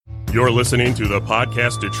You're listening to the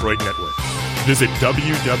Podcast Detroit Network. Visit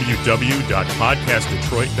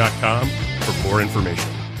www.podcastdetroit.com for more information.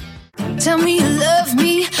 Tell me you love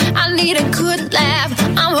me, I need a good laugh.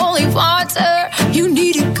 I'm holy water, you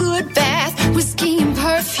need a good bath. Whiskey and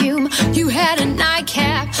perfume, you had a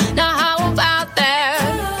nightcap. Now how about that?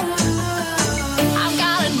 I've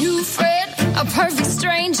got a new friend, a perfect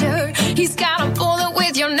stranger. He's got a bullet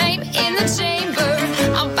with your name in the chamber.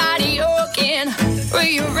 I'm body organ,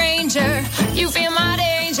 rearranger. You feel my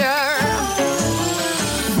danger.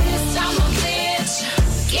 This time a bitch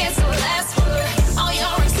gets the last word. All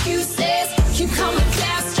your excuses keep coming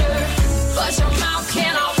faster, but your mouth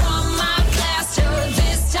cannot run my blaster.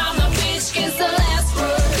 This time the bitch gets the last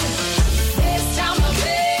word. This time the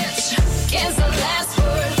bitch gets the last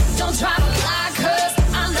word. Don't try to lie, cause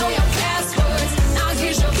I know your passwords. Now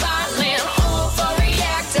here's your violent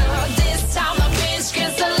overreactor. This time the bitch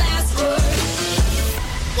gets the last word.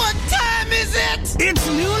 What time is it? It's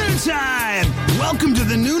Nooner time! Welcome to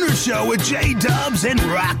the Nooner Show with J-Dubs and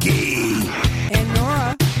Rocky. And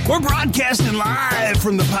Nora. We're broadcasting live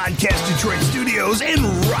from the Podcast Detroit studios in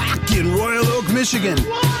rockin' Royal Oak, Michigan.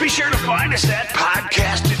 Be sure to find us at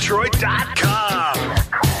podcastdetroit.com.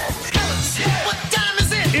 What time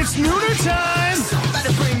is it? It's Nooner time!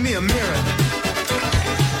 Somebody bring me a mirror.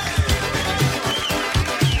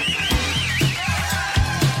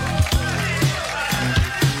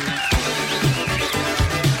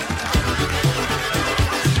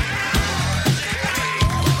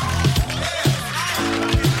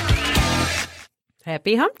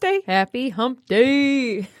 Happy hump day. Happy hump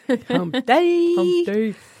day. Hump day. Hump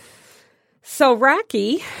day. So,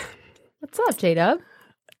 Rocky, What's up, J-Dub?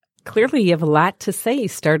 clearly you have a lot to say. You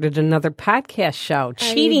started another podcast show,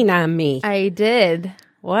 cheating on me. I did.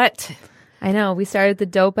 What? I know. We started the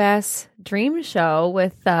Dope Ass Dream Show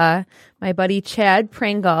with my buddy Chad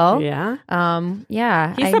Pringle. Yeah.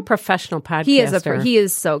 Yeah. He's a professional podcaster. He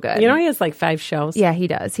is so good. You know, he has like 5 shows. Yeah, he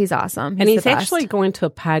does. He's awesome. And he's the best. actually going to a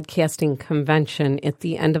podcasting convention at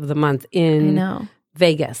the end of the month in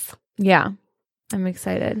Vegas. Yeah. I'm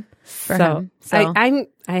excited for So, him. So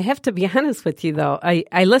I have to be honest with you, though.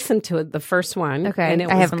 I listened to it, the first one. Okay. And it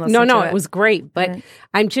I was, haven't listened to it. it was great. But Right.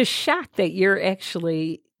 I'm just shocked that you're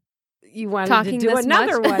actually, you wanted Talking to do this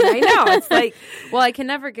another much? one. I know. It's like, well, I can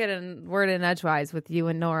never get a word in edgewise with you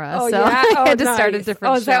and Nora. oh, so yeah. I had to nice. start a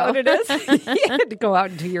different Oh, show. is that what it is? You had to go out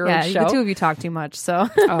and do your Yeah, own show. the two of you talk too much. So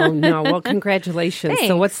Oh, no. Well, congratulations. So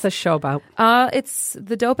Thanks. what's the show about? It's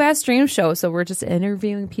the Dope Ass Dream Show. So we're just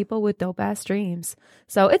interviewing people with dope ass dreams.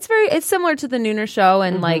 So it's similar to the Nooner Show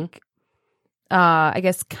and like, I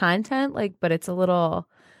guess content, like, but it's a little,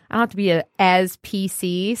 I don't have to be as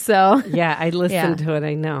PC. So Yeah, I listened Yeah. to it.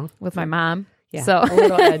 I know. with my mom. Yeah, So a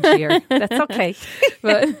little edgier. That's okay.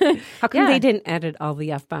 but How come Yeah. they didn't edit all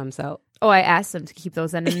the F-bombs out? I asked them to keep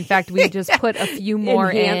those in. And in fact, we just put a few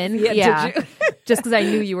more in. Enhanced? Yeah, did you? Just because I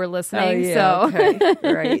knew you were listening. okay.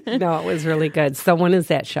 Right. No, it was really good. So when is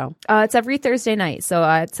that show? It's every Thursday night. So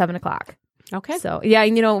at 7:00. Okay. So yeah,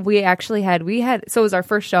 you know, we had so it was our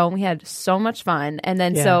first show and we had so much fun. And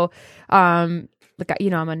then Yeah. like, you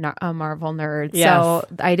know, I'm a Marvel nerd, Yes. so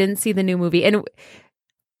I didn't see the new movie. And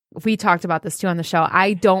we talked about this too on the show.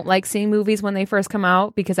 I don't like seeing movies when they first come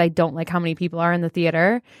out because I don't like how many people are in the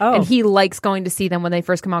theater. Oh. And he likes going to see them when they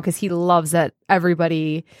first come out because he loves that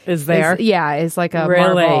everybody Is there? is like a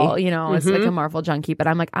Really? Marvel, you know, it's like a Marvel junkie. But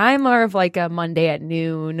I'm more of like a Monday at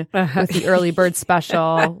noon with the early bird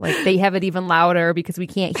special. Like they have it even louder because we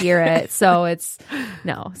can't hear it. So it's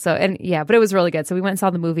but it was really good. So we went and saw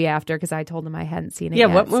the movie after because I told him I hadn't seen it Yeah,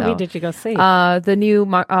 yet. what movie So, did you go see? the new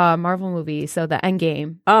Marvel movie, so the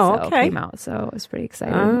Endgame. Oh, so okay. Came out, so it was pretty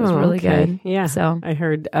exciting. It was really okay. good. Yeah. So I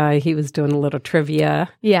heard he was doing a little trivia.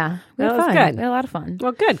 yeah, we had That was fun. good. We had a lot of fun.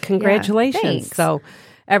 Well, good. Congratulations. thanks. So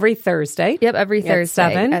every Thursday. Yep, every at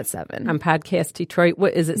Thursday 7 at 7. on Podcast Detroit.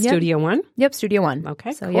 What is it? Yep. Studio One? Yep, Studio One.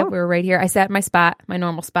 Okay, so cool. yep, we were right here. I sat in my spot, my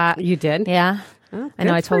normal spot. You did? Yeah. Oh, I know.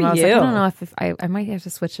 good I told him for I was like, you. I don't know if I might have to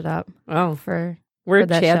switch it up Oh, for where'd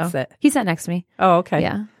that Chad show. sit? He sat next to me. Oh, okay.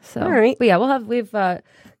 Yeah. So All right. But yeah,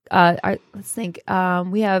 let's think.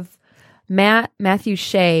 We have Matthew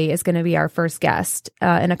Shea is going to be our first guest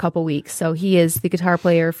in a couple weeks. So he is the guitar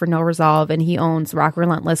player for No Resolve, and he owns Rock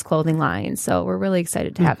Relentless clothing line. So we're really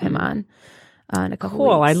excited to have him on in a couple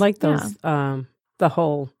weeks. Cool. I like those. The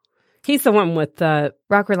whole He's the one with the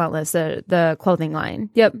Rock Relentless, the clothing line.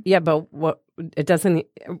 Yep. yeah, but what it doesn't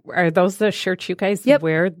are those the shirts you guys Yep.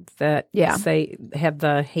 wear that Yeah. say have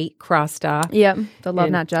the hate crossed off? Yep. The Love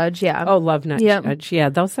And- Not Judge. Yeah. Oh, love not Yep. judge. Yeah,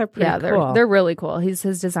 those are pretty yeah, cool. they're really cool. His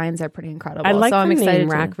designs are pretty incredible. I like so I'm the excited name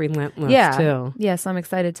to, Rock Relentless yeah, too. yeah. So I'm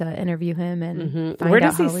excited to interview him and find Where out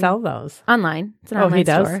does he how sell those? online. It's an Oh, online he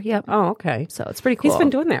does. store. Yep. Oh, okay. So it's pretty cool. He's been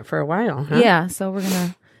doing that for a while, huh? Yeah. So we're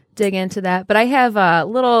gonna dig into that. But I have a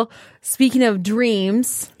little. Speaking of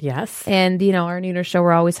dreams, Yes. and our Nooner show,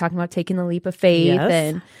 we're always talking about taking the leap of faith,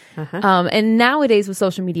 Yes. and nowadays with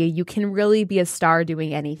social media, you can really be a star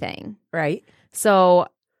doing anything. Right. So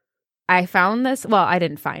I found this. Well, I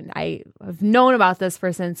didn't find. I've known about this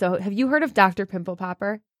person. So have you heard of Dr. Pimple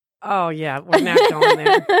Popper? Oh yeah, we're not going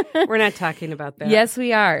there. We're not talking about that. Yes,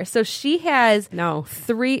 we are. So she has No.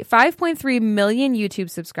 5.3 million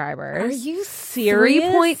YouTube subscribers. Are you serious?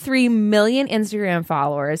 3.3 million Instagram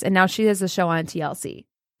followers, and now she has a show on TLC.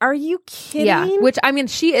 Are you kidding? Yeah, which I mean,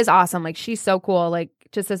 she is awesome. Like she's so cool. Like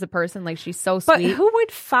just as a person, like she's so But sweet. who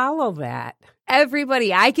would follow that?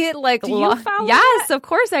 Everybody, I get like, Do you follow yes, that? of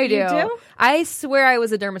course I do. You do? I swear I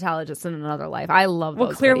was a dermatologist in another life. I love those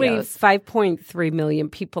Well, clearly videos. 5.3 million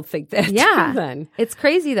people think that. Yeah. Too, then It's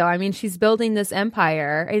crazy though. I mean, she's building this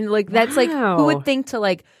empire, and like that's like Wow. who would think to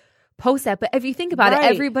like post that? But if you think about it,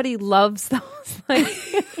 Right. everybody loves those. Like,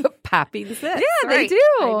 popping this. yeah, they Right. do.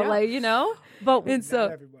 I know. Like But and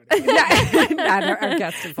so not our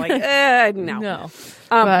guest is like, no. no.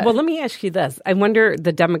 But- Well, let me ask you this. I wonder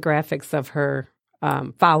the demographics of her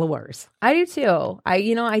followers. I do too. I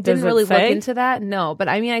Does didn't it really look say? into that. No, but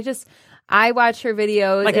I mean, I watch her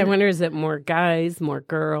videos. Like, I and wonder, is it more guys, more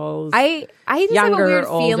girls? I just have a Younger, weird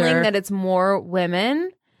feeling older. that it's more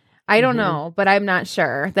women. I don't know, but I'm not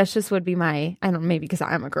sure. That's just would be my. I don't maybe because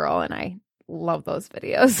I'm a girl and I love those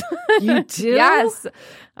videos. You do? Yes,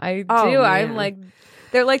 I do. Oh, I'm man. like.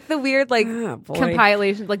 They're like the weird, like Oh, boy.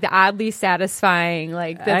 compilations, like the oddly satisfying.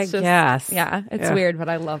 Like that's I just, guess. yeah, it's Yeah. weird, but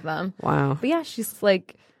I love them. Wow. But yeah, she's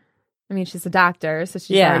like, I mean, she's a doctor, so she's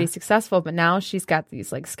Yeah. already successful. But now she's got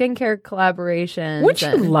these like skincare collaborations. Would you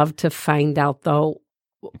and- love to find out, though,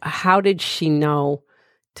 how did she know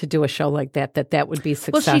to do a show like that would be Well,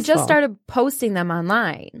 successful? she just started posting them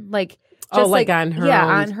online, like Oh, just like on her own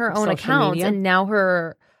on her own social accounts, media? and now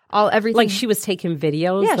everything. Like she was taking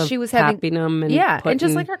videos Yeah, of she was having- popping them and and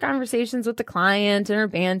just putting- like her conversations with the client and her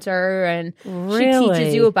banter, and she Really?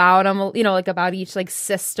 teaches you about them, like about each like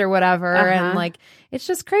cyst or whatever, Uh-huh. and like it's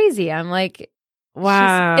just crazy. I'm like,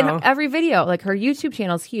 Wow. in every video, like her YouTube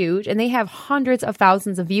channel's huge, and they have hundreds of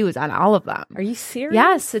thousands of views on all of them. Are you serious?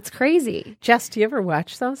 Yes, it's crazy. Jess, do you ever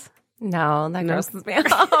watch those? No, that No. grosses me out.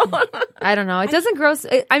 I don't know. It doesn't gross.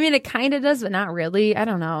 I mean, it kind of does, but not really. I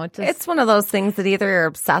don't know. It just, It's one of those things that either you're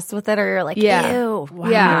obsessed with it or you're like, Yeah. ew.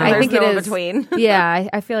 Yeah, I There's think it no is. between. Yeah,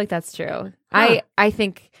 I feel like that's true. Huh. I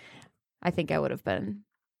think I would have been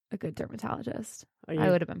a good dermatologist. Are you- I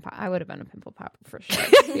would have been a pimple popper for sure.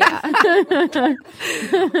 Yeah.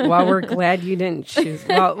 Well, we're glad you didn't choose.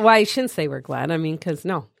 Well, I shouldn't say we're glad. I mean, because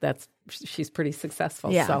she's pretty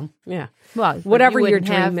successful. Yeah. So, yeah. Well, Whatever you your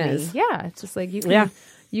wouldn't have dream me. is. Yeah, it's just like you can. Yeah.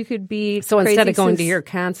 You could be. So instead crazy of going to sis- your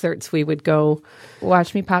concerts, we would go,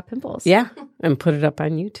 watch me pop pimples. yeah, and put it up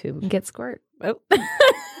on YouTube. and get squirt. Oh.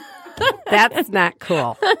 That's not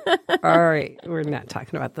cool. All right. We're not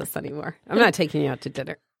talking about this anymore. I'm not taking you out to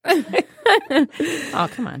dinner. Oh,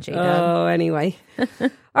 come on, J. Oh, anyway.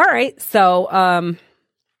 All right. So,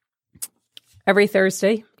 every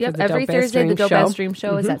Thursday. for Yep, the every Dope Ass Thursday, the Dream Dope Show. Ass Dream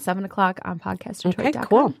Show is at 7:00 on podcastdetroit.com. Okay,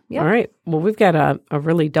 cool. Yep. All right. Well, we've got a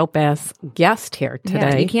really dope ass guest here Yeah,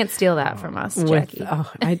 today. you can't steal that from us, with, Jackie.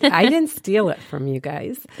 I didn't steal it from you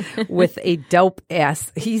guys. With a dope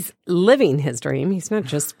ass, he's living his dream. He's not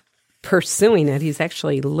just pursuing it; he's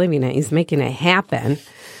actually living it. He's making it happen.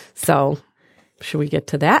 So, should we get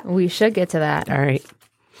to that? We should get to that. All right.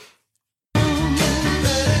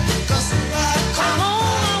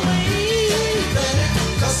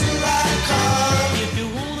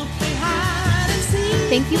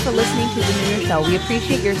 Thank you for listening to The Nooner Show. We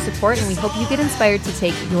appreciate your support, and we hope you get inspired to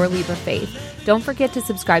take your leap of faith. Don't forget to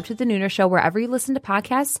subscribe to The Nooner Show wherever you listen to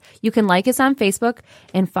podcasts. You can like us on Facebook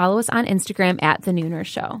and follow us on Instagram at The Nooner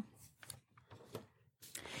Show.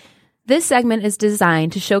 This segment is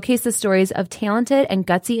designed to showcase the stories of talented and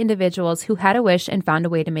gutsy individuals who had a wish and found a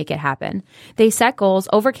way to make it happen. They set goals,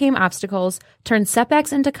 overcame obstacles, turned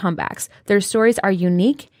setbacks into comebacks. Their stories are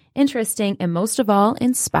unique, interesting, and most of all,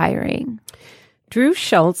 inspiring. Drew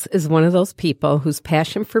Schultz is one of those people whose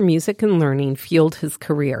passion for music and learning fueled his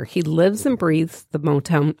career. He lives and breathes the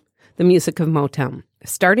music of Motown.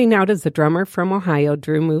 Starting out as a drummer from Ohio,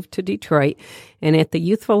 Drew moved to Detroit and at the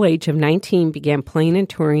youthful age of 19 began playing and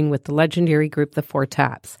touring with the legendary group The Four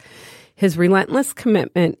Tops. His relentless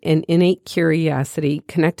commitment and innate curiosity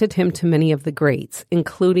connected him to many of the greats,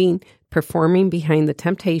 including performing behind the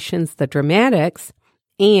Temptations, the Dramatics,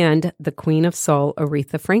 and the Queen of Soul,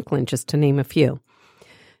 Aretha Franklin, just to name a few.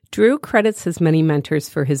 Drew credits his many mentors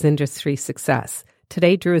for his industry success.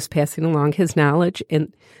 Today, Drew is passing along his knowledge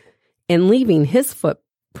and leaving his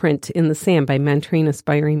footprint in the sand by mentoring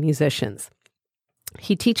aspiring musicians.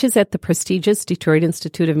 He teaches at the prestigious Detroit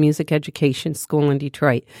Institute of Music Education School in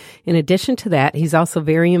Detroit. In addition to that, he's also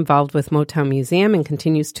very involved with Motown Museum and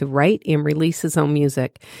continues to write and release his own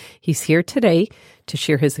music. He's here today to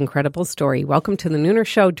share his incredible story. Welcome to the Nooner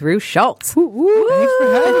Show, Drew Schultz. Thanks for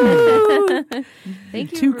having me.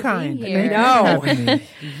 Thank you Too for kind. being here. Thank you for having me.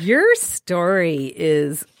 Your story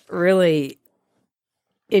is really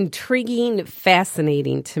intriguing,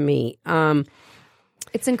 fascinating to me.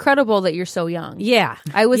 It's incredible that you're so young. Yeah.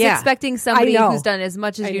 I was Yeah. expecting somebody I know. who's done as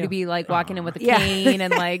much as I you know. to be like walking in with a Yeah. cane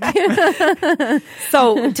and like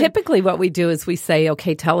So typically what we do is we say,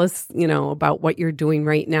 okay, tell us, about what you're doing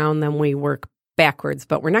right now, and then we work backwards.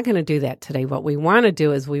 But we're not going to do that today. What we want to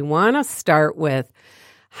do is we want to start with,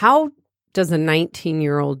 how does a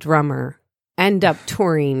 19-year-old drummer end up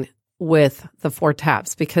touring with the Four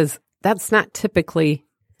Tops? Because that's not typically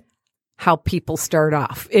how people start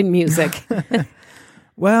off in music.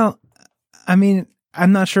 Well, I mean,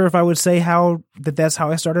 I'm not sure if I would say that's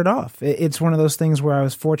how I started off. It's one of those things where I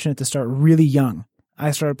was fortunate to start really young.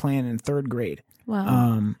 I started playing in 3rd grade.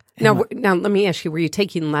 wow. Now, let me ask you, were you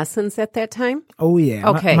taking lessons at that time? Oh yeah.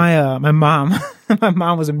 Okay. My mom, my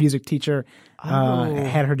mom was a music teacher. Oh.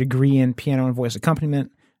 Had her degree in piano and voice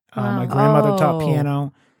accompaniment. My grandmother taught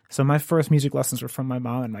piano. So my first music lessons were from my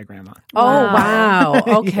mom and my grandma. Oh, wow.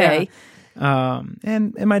 Okay.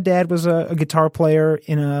 And my dad was a guitar player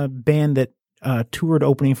in a band that toured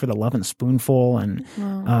opening for the Love and Spoonful and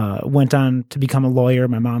went on to become a lawyer.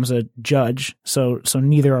 My mom's a judge, so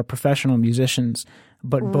neither are professional musicians,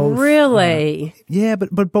 but both Really?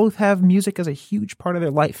 but both have music as a huge part of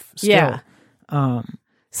their life. Still. Yeah.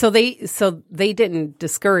 So they didn't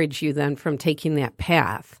discourage you then from taking that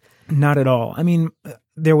path. Not at all. I mean,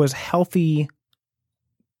 there was healthy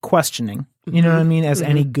questioning. You know what I mean? As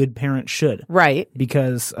any good parent should. Right.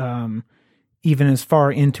 Because even as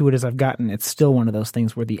far into it as I've gotten, it's still one of those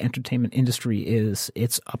things where the entertainment industry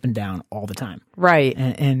it's up and down all the time. Right.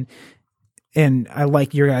 And I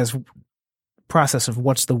like your guys' process of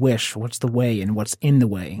what's the wish, what's the way, and what's in the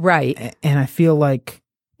way. Right. And I feel like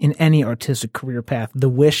in any artistic career path, the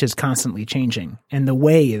wish is constantly changing and the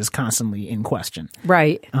way is constantly in question.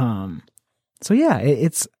 Right. So yeah,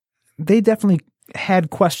 they definitely had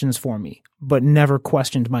questions for me, but never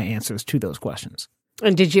questioned my answers to those questions.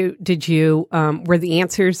 And did you were the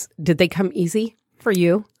answers, did they come easy for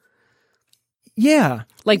you? Yeah.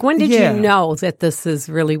 Like, when did Yeah. you know that this is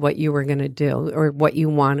really what you were going to do or what you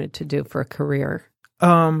wanted to do for a career?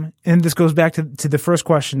 And this goes back to the first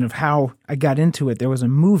question of how I got into it. There was a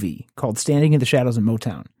movie called Standing in the Shadows of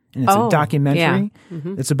Motown. And it's a documentary. Yeah.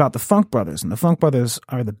 Mm-hmm. It's about the Funk Brothers. And the Funk Brothers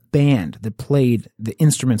are the band that played the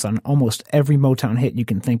instruments on almost every Motown hit you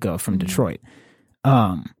can think of from Detroit.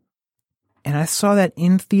 And I saw that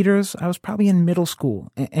in theaters. I was probably in middle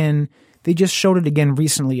school. And they just showed it again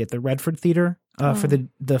recently at the Redford Theater for the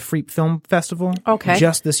Freep Film Festival. Okay.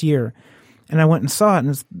 Just this year. And I went and saw it. And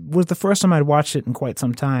it was the first time I'd watched it in quite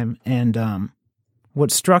some time. And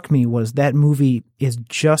what struck me was that movie is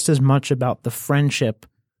just as much about the friendship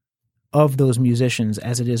of those musicians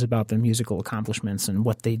as it is about their musical accomplishments and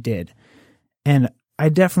what they did. And I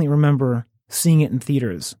definitely remember seeing it in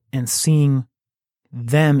theaters and seeing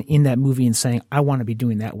them in that movie and saying, I want to be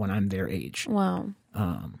doing that when I'm their age. Wow.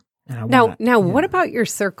 Now, what about your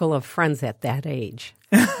circle of friends at that age?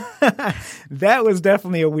 That was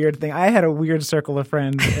definitely a weird thing. I had a weird circle of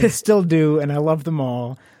friends and still do, and I love them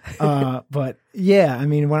all. But yeah, I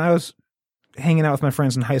mean, when I was hanging out with my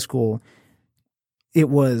friends in high school, it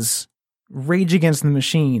was Rage Against the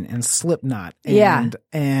Machine and Slipknot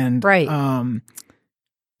and Right.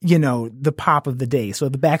 The pop of the day. So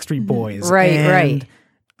the Backstreet Boys. Right, and, right.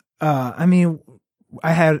 I mean,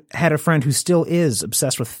 I had a friend who still is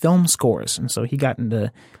obsessed with film scores. And so he got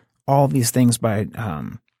into all these things by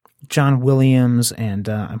John Williams, and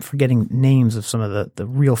I'm forgetting names of some of the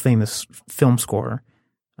real famous film score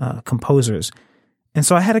composers. And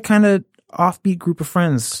so I had a kind of offbeat group of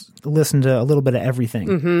friends listen to a little bit of everything.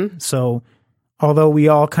 Mm-hmm. So although we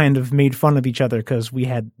all kind of made fun of each other because we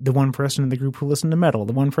had the one person in the group who listened to metal,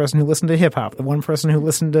 the one person who listened to hip hop, the one person who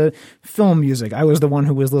listened to film music, I was the one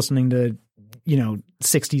who was listening to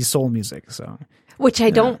 60s soul music. So Which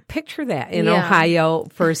I don't picture that in Yeah. Ohio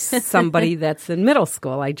for somebody that's in middle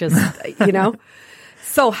school. I just,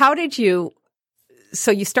 So how did you?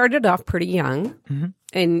 So you started off pretty young,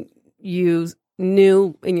 and you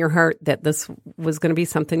knew in your heart that this was going to be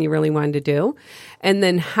something you really wanted to do. And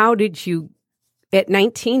then how did you? At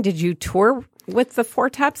 19, did you tour with the Four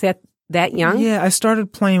Tops at that young? yeah, I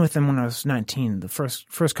started playing with them when I was 19. The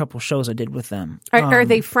first couple shows I did with them. Are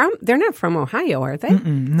they from? They're not from Ohio, are they?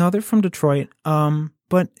 No, they're from Detroit.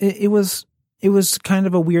 But it was kind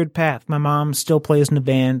of a weird path. My mom still plays in the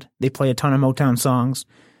band. They play a ton of Motown songs,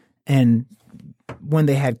 and when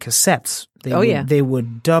they had cassettes, they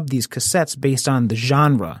would dub these cassettes based on the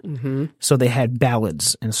genre. Mm-hmm. So they had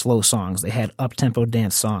ballads and slow songs. They had up-tempo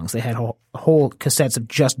dance songs. They had whole cassettes of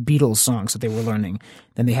just Beatles songs that they were learning.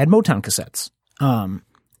 Then they had Motown cassettes.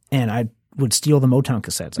 And I would steal the Motown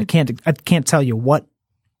cassettes. I can't tell you what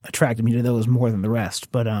attracted me to those more than the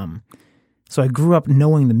rest. But so I grew up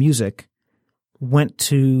knowing the music. Went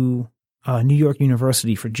to New York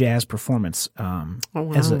University for jazz performance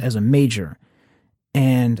as a major.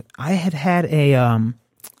 And I had a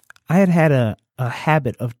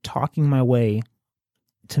habit of talking my way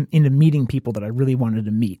into meeting people that I really wanted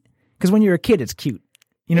to meet. Because when you're a kid, it's cute.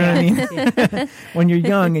 You know what I mean? When you're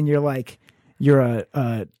young and you're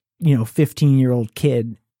a 15-year-old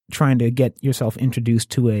kid trying to get yourself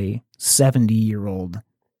introduced to a 70-year-old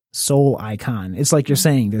soul icon. It's like you're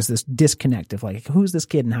saying there's this disconnect of like, who's this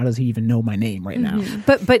kid and how does he even know my name right now?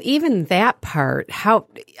 But even that part, how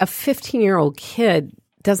a 15-year-old kid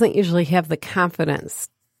doesn't usually have the confidence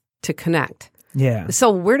to connect. Yeah.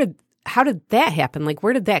 So how did that happen? Like,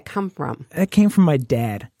 where did that come from? It came from my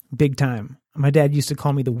dad, big time. My dad used to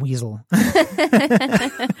call me the Weasel.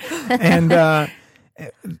 And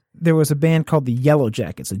there was a band called the Yellow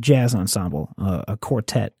Jackets, a jazz ensemble, a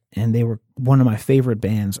quartet, and they were one of my favorite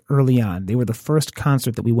bands early on. They were the first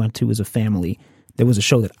concert that we went to as a family. There was a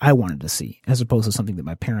show that I wanted to see, as opposed to something that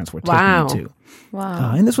my parents were taking me to.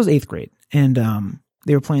 Wow. And this was 8th grade. And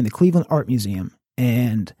they were playing the Cleveland Art Museum.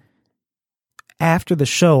 And after the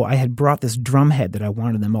show, I had brought this drum head that I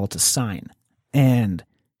wanted them all to sign. And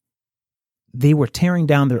they were tearing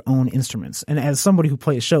down their own instruments. And as somebody who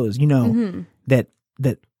plays shows, that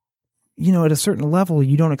at a certain level,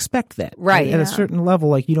 you don't expect that. Right. At a certain level,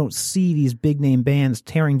 like you don't see these big name bands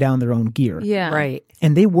tearing down their own gear. Yeah. Right.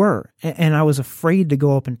 And they were. And I was afraid to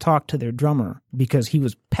go up and talk to their drummer because he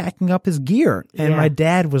was packing up his gear. And my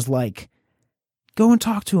dad was like, go and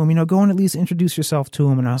talk to him, go and at least introduce yourself to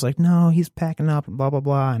him. And I was like, no, he's packing up and blah, blah,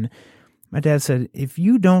 blah. And my dad said, if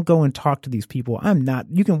you don't go and talk to these people,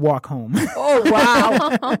 you can walk home. Oh,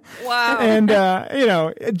 wow. Wow.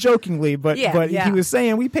 And, jokingly, but he was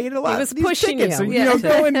saying we paid a lot was for these pushing tickets. you.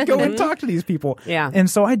 So, go and talk to these people. Yeah. And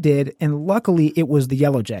so I did. And luckily it was the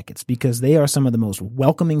Yellow Jackets because they are some of the most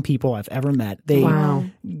welcoming people I've ever met. They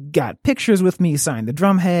got pictures with me, signed the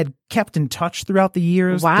drum head, kept in touch throughout the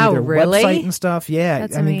years. Wow, through their really? website and stuff. Yeah.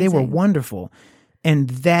 That's I mean, they were amazing. wonderful. And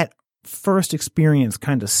that first experience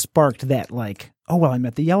kind of sparked that, like, oh, well, I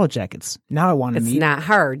met the Yellow Jackets. Now I want to It's meet not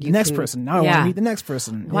hard. the next person. Now I want to meet the next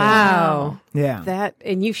person. Wow. Yeah.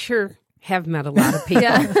 And you sure have met a lot of people.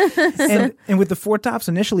 And with the Four Tops,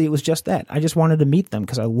 initially, it was just that. I just wanted to meet them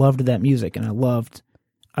because I loved that music and I loved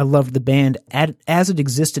the band as it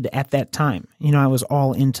existed at that time. I was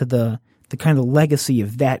all into the kind of legacy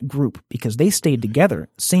of that group because they stayed together,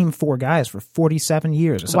 same four guys for 47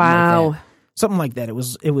 years or something like that. Something like that. It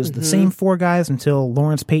was the same four guys until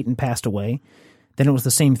Lawrence Payton passed away. Then it was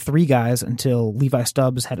the same three guys until Levi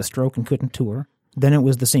Stubbs had a stroke and couldn't tour. Then it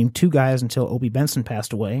was the same two guys until Obie Benson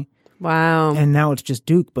passed away. Wow. And now it's just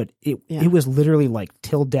Duke, but it was literally like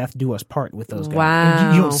till death do us part with those guys. Wow.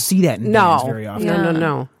 And you don't see that in bands very often.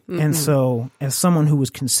 No. And so as someone who was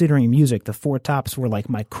considering music, the Four Tops were like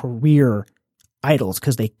my career idols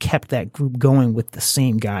because they kept that group going with the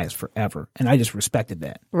same guys forever. And I just respected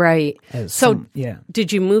that. Right. Yeah.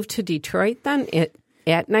 Did you move to Detroit then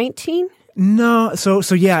at 19? No. So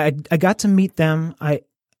yeah, I got to meet them.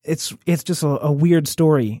 It's just a weird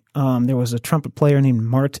story. There was a trumpet player named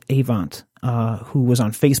Mart Avant, who was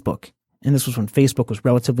on Facebook. And this was when Facebook was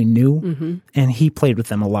relatively new. And he played with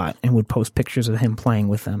them a lot and would post pictures of him playing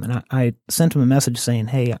with them. And I sent him a message saying,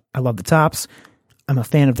 hey, I love the Tops. I'm a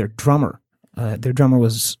fan of their drummer. Their drummer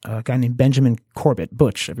was a guy named Benjamin Corbett,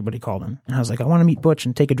 Butch, everybody called him. And I was like, I want to meet Butch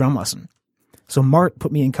and take a drum lesson. So Mart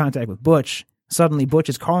put me in contact with Butch. Suddenly Butch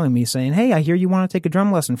is calling me saying, hey, I hear you want to take a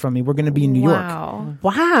drum lesson from me. We're going to be in New York.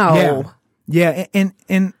 Wow. Yeah.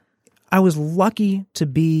 And I was lucky to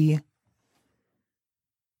be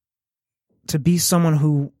someone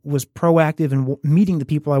who was proactive in meeting the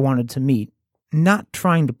people I wanted to meet not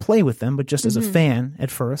trying to play with them, but just as a fan at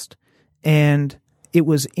first. And it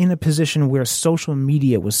was in a position where social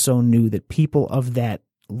media was so new that people of that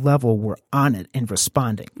level were on it and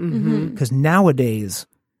responding. Because nowadays,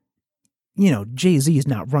 Jay-Z is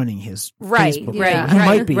not running his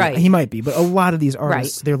Facebook. He might be, but a lot of these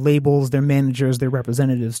artists, their labels, their managers, their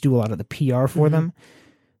representatives do a lot of the PR for them.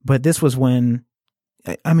 But this was when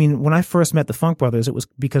I first met the Funk Brothers, it was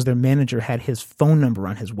because their manager had his phone number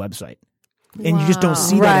on his website. And you just don't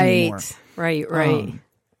see that anymore. Right.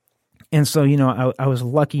 And so, I was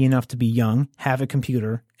lucky enough to be young, have a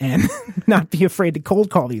computer, and not be afraid to cold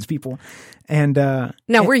call these people. And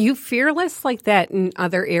now, were you fearless like that in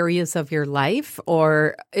other areas of your life,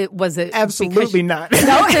 or was it absolutely not?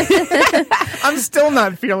 I'm still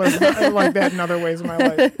not fearless like that in other ways in my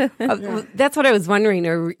life. That's what I was wondering.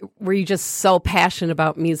 Or were you just so passionate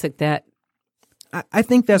about music that I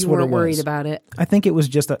think that's you what it weren't was. worried about it? I think it was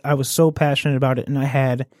just that I was so passionate about it, and I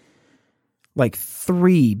had like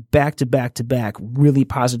 3 back-to-back-to-back really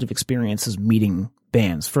positive experiences meeting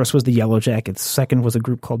bands. First was the Yellow Jackets. Second was a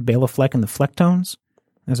group called Bela Fleck and the Flecktones.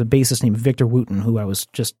 There's a bassist named Victor Wooten who I was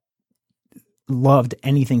just loved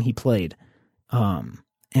anything he played, and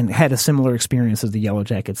had a similar experience as the Yellow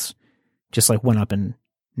Jackets. Just like went up and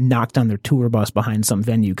knocked on their tour bus behind some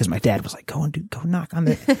venue because my dad was like, go knock on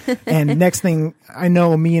it. And next thing I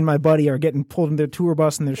know, me and my buddy are getting pulled in their tour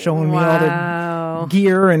bus and they're showing me all their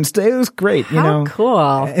gear and stuff. It was great, How cool.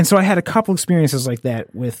 And so I had a couple experiences like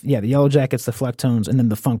that with, the Yellow Jackets, the Flecktones, and then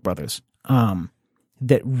the Funk Brothers,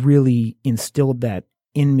 that really instilled that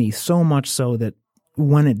in me, so much so that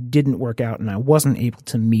when it didn't work out and I wasn't able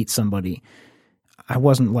to meet somebody, I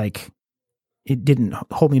wasn't like, it didn't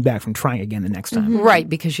hold me back from trying again the next time. Right,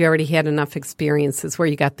 because you already had enough experiences where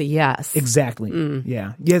you got the yes. Exactly.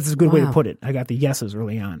 Yeah. Yes is a good way to put it. I got the yeses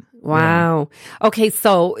early on. Wow. Yeah. Okay,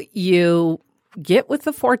 so you get with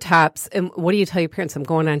the Four Tops, and what do you tell your parents? I'm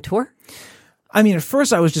going on tour? I mean, at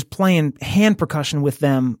first I was just playing hand percussion with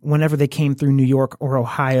them whenever they came through New York or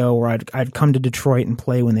Ohio, or I'd come to Detroit and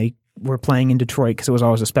play when they were playing in Detroit because it was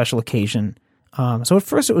always a special occasion. So at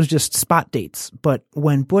first it was just spot dates, but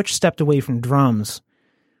when Butch stepped away from drums,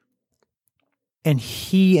 and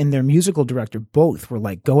he and their musical director both were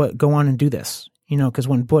like, go on and do this, because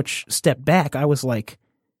when Butch stepped back, I was like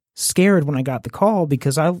scared when I got the call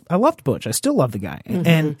because I loved Butch. I still love the guy.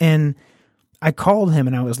 And I called him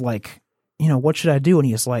and I was like, what should I do? And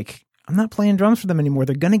he was like, I'm not playing drums for them anymore.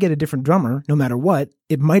 They're going to get a different drummer no matter what.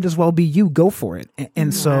 It might as well be you. Go for it.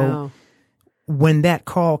 And so when that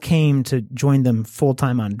call came to join them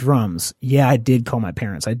full-time on drums, I did call my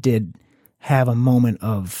parents. I did have a moment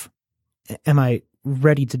of, am I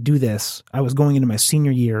ready to do this? I was going into my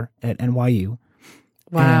senior year at NYU.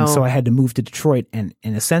 Wow. And so I had to move to Detroit and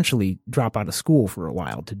essentially drop out of school for a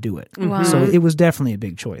while to do it. Wow. So it was definitely a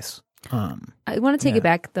big choice. I want to take it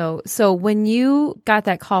back, though. So when you got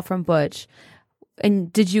that call from Butch,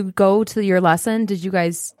 and did you go to your lesson? Did you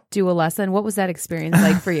guys do a lesson? What was that experience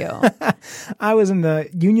like for you? I was in the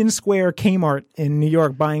Union Square Kmart in New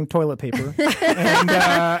York buying toilet paper.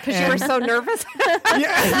 Because you were so nervous?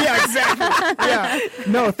 Yeah, exactly. Yeah.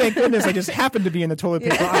 No, thank goodness I just happened to be in the toilet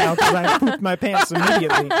paper aisle because I pooped my pants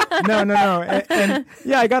immediately. No. And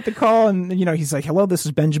I got the call and, he's like, hello, this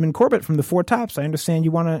is Benjamin Corbett from the Four Tops. I understand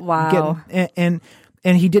you want to get...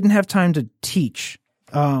 And he didn't have time to teach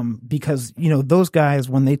because, those guys,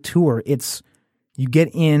 when they tour, it's... You get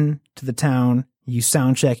in to the town, you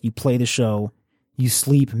sound check, you play the show, you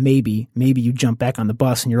sleep, maybe you jump back on the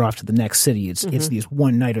bus and you're off to the next city. It's these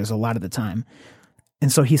one-nighters a lot of the time.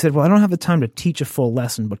 And so he said, well, I don't have the time to teach a full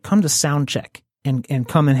lesson, but come to sound check and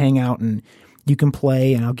come and hang out and you can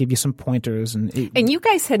play and I'll give you some pointers. And you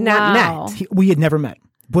guys had not met. We had never met.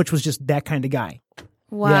 Butch was just that kind of guy.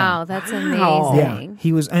 Wow, that's amazing. Yeah,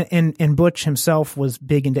 he was, and Butch himself was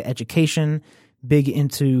big into education.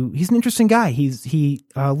 He's an interesting guy. He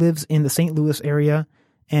lives in the St. Louis area,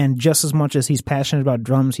 and just as much as he's passionate about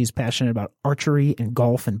drums, he's passionate about archery and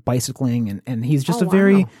golf and bicycling, and he's just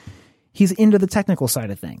he's into the technical side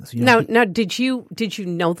of things. Now, did you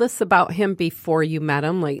know this about him before you met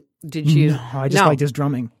him? Like, did you? No, I just liked his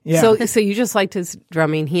drumming. Yeah. So you just liked his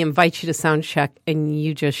drumming. He invites you to sound check, and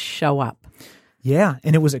you just show up. Yeah,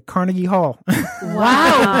 and it was at Carnegie Hall.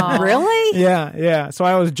 Wow, really? Yeah. So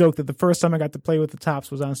I always joke that the first time I got to play with the Tops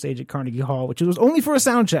was on stage at Carnegie Hall, which was only for a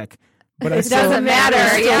sound check. But it doesn't matter.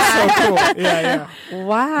 So cool. Yeah.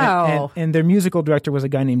 Wow. And their musical director was a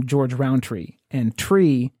guy named George Roundtree, and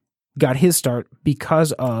Tree got his start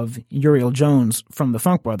because of Uriel Jones from the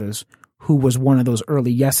Funk Brothers, who was one of those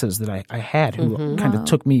early yeses that I had, who kind of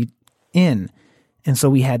took me in, and so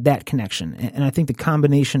we had that connection. And I think the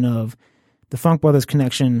combination of the Funk Brothers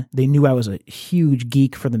connection, they knew I was a huge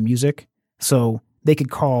geek for the music. So they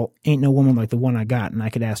could call Ain't No Woman Like the One I Got, and I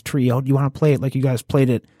could ask Tree, do you want to play it like you guys played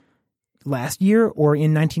it last year or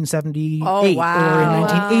in 1978 Oh, wow. or in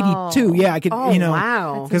 1982? Yeah, I could,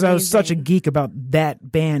 wow. because I was such a geek about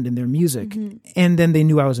that band and their music. And then they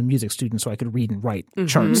knew I was a music student, so I could read and write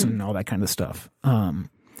charts and all that kind of stuff.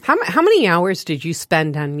 How many hours did you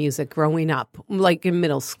spend on music growing up, like in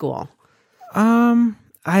middle school I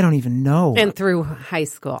don't even know. and through high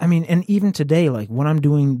school? I mean, and even today, like when I'm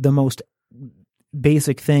doing the most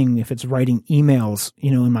basic thing, if it's writing emails,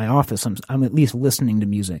 in my office, I'm at least listening to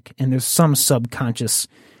music, and there's some subconscious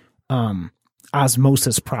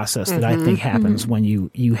osmosis process that I think happens when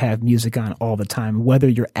you have music on all the time, whether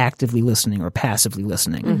you're actively listening or passively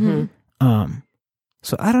listening.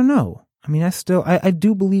 So I don't know. I mean, I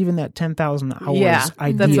do believe in that 10,000 hours Yeah,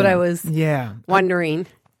 idea. that's what I was Yeah. wondering.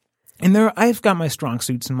 And I've got my strong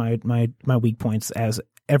suits and my weak points, as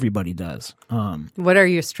everybody does. What are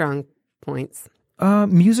your strong points?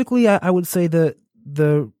 Musically, I would say the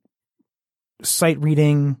sight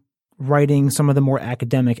reading, writing some of the more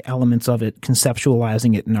academic elements of it,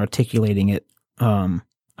 conceptualizing it and articulating it.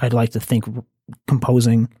 I'd like to think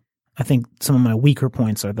composing. I think some of my weaker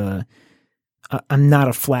points are I'm not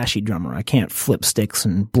a flashy drummer. I can't flip sticks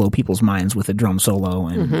and blow people's minds with a drum solo,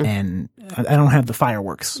 and I don't have the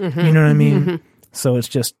fireworks. You know what I mean? So it's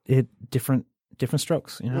just different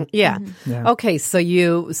strokes. Yeah. Yeah. Okay, so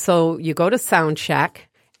you go to sound check,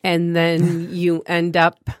 and then you end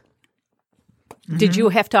up. Did you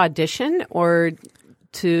have to audition or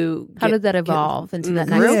to? How did that evolve into that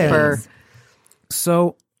next group? Yeah. Or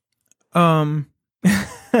So, I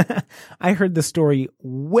heard the story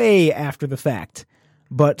way after the fact,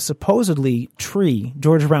 but supposedly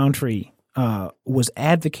George Roundtree, was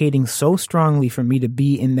advocating so strongly for me to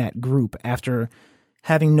be in that group after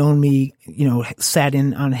having known me, sat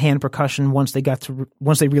in on hand percussion once they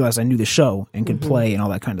realized I knew the show and could play and all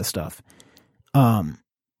that kind of stuff.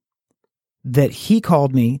 That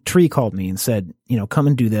Tree called me and said, come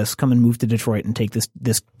and do this, come and move to Detroit and take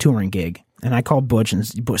this touring gig. And I called Butch, and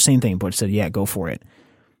same thing. Butch said, yeah, go for it.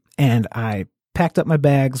 And I packed up my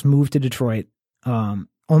bags, moved to Detroit,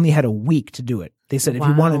 only had a week to do it. They said, if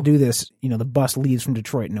you want to do this, the bus leaves from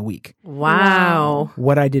Detroit in a week. wow.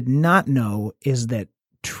 What I did not know is that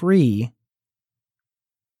Tree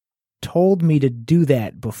told me to do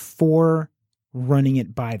that before running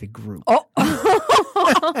it by the group. Oh.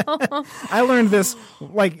 I learned this,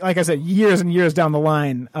 like I said, years and years down the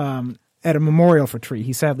line, at a memorial for Tree.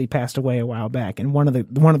 He sadly passed away a while back, and one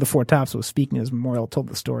of the Four Tops was speaking at his memorial, told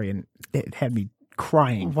the story, and it had me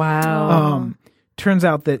crying. Wow. Turns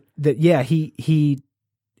out that yeah, he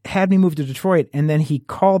had me move to Detroit, and then he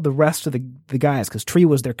called the rest of the guys, because Tree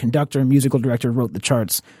was their conductor, musical director, wrote the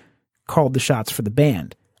charts, called the shots for the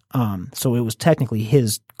band. So it was technically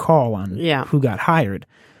his call on who got hired.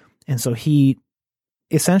 And so he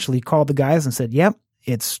essentially called the guys and said, yep,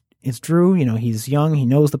 it's Drew. He's young. He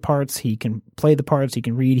knows the parts. He can play the parts. He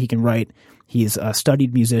can read. He can write. He's a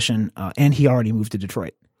studied musician, and he already moved to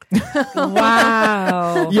Detroit.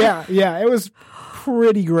 Wow. Yeah. It was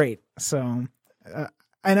pretty great. So,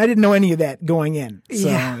 and I didn't know any of that going in. So,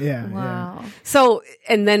 yeah. Wow. So,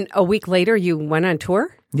 and then a week later, you went on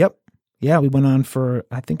tour? Yep. Yeah, we went on for,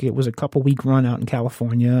 I think it was a couple-week run out in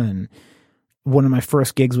California, and one of my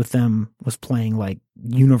first gigs with them was playing like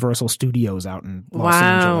Universal Studios out in Los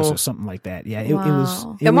Angeles or something like that. Yeah, it was.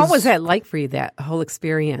 And what was that like for you, that whole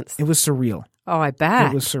experience? It was surreal. Oh, I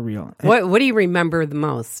bet. It was surreal. What do you remember the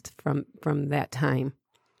most from that time?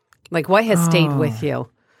 Like, what has stayed with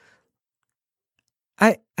you?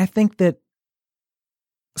 I think that,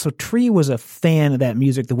 so Tree was a fan of that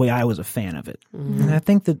music the way I was a fan of it. Mm-hmm. And I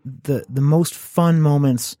think that the most fun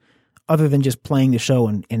moments, other than just playing the show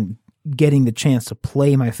and getting the chance to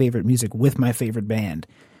play my favorite music with my favorite band,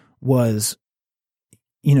 was,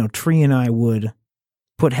 Tree and I would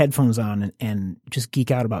put headphones on and just geek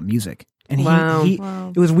out about music. And he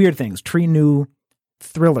it was weird things. Tree knew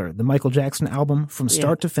Thriller, the Michael Jackson album, from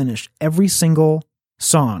start to finish, every single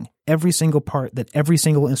song, every single part that every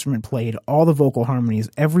single instrument played, all the vocal harmonies,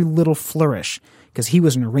 every little flourish, because he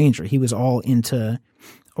was an arranger. He was all into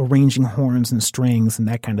arranging horns and strings and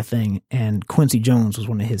that kind of thing. And Quincy Jones was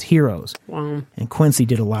one of his heroes. Wow. And Quincy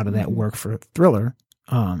did a lot of that work for Thriller.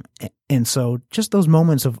 And so just those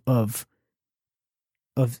moments of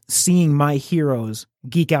seeing my heroes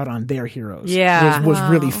geek out on their heroes was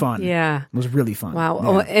really fun. Yeah. It was really fun. Wow. Yeah.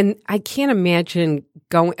 Oh, and I can't imagine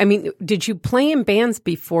did you play in bands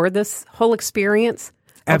before this whole experience?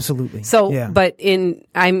 Absolutely. So, yeah. but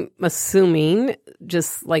I'm assuming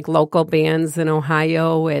just like local bands in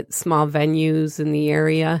Ohio at small venues in the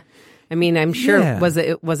area. I mean, I'm sure Yeah. was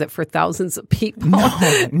it for thousands of people?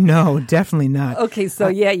 No, definitely not. Okay, so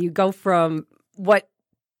you go from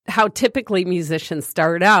how typically musicians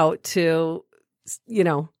start out to,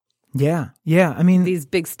 Yeah. I mean, these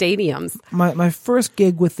big stadiums. my first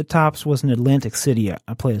gig with the Tops was in Atlantic City.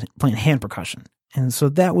 I playing hand percussion, and so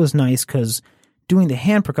that was nice because doing the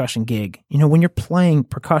hand percussion gig, when you're playing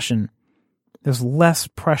percussion, there's less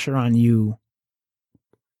pressure on you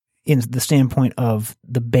in the standpoint of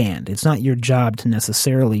the band. It's not your job to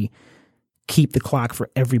necessarily keep the clock for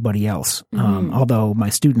everybody else. Although my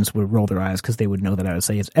students would roll their eyes because they would know that I would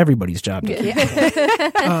say it's everybody's job to keep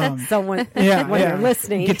the clock. So when you're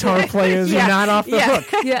listening, guitar players, you're not off the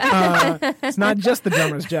hook. Yeah. It's not just the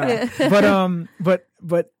drummer's job.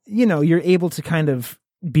 But you're able to kind of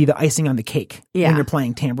be the icing on the cake when you're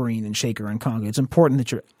playing tambourine and shaker and conga. It's important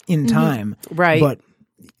that you're in time, Right. But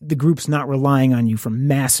the group's not relying on you for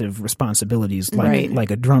massive responsibilities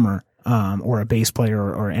like a drummer or a bass player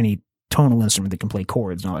or any tonal instrument that can play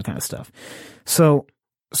chords and all that kind of stuff. So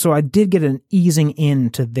I did get an easing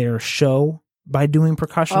into their show by doing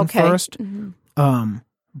percussion first.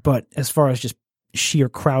 But as far as just sheer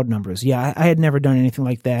crowd numbers, I had never done anything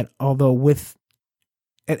like that. Although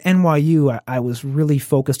at NYU, I was really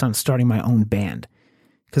focused on starting my own band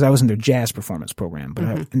because I was in their jazz performance program,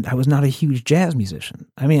 but I was not a huge jazz musician.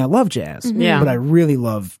 I mean, I love jazz, but I really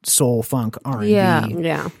love soul, funk, R&B.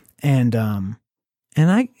 yeah. And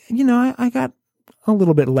I got a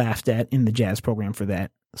little bit laughed at in the jazz program for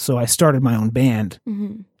that. So I started my own band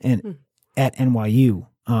and at NYU.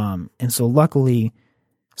 And so luckily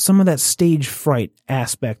some of that stage fright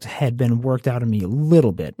aspect had been worked out of me a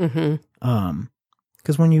little bit.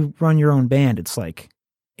 Because when you run your own band,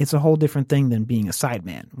 it's a whole different thing than being a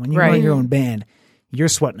sideman. When you run your own band, you're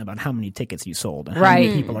sweating about how many tickets you sold and how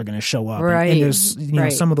many people are going to show up. Right. And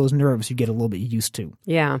there's some of those nerves you get a little bit used to.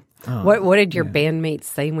 Yeah. What did your bandmates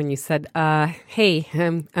say when you said, "Hey,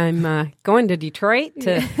 I'm going to Detroit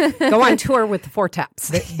to go on tour with the Four Tops"?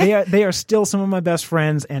 They are still some of my best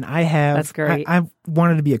friends, and That's great. I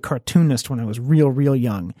wanted to be a cartoonist when I was real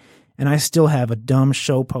young, and I still have a dumb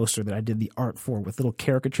show poster that I did the art for with little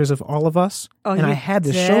caricatures of all of us. Oh, and you I had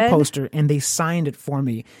this did? show poster, and they signed it for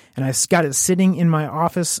me, and I got it sitting in my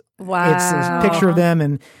office. Wow. It's a picture of them,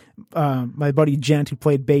 and my buddy Gent, who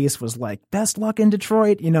played bass, was like, "Best luck in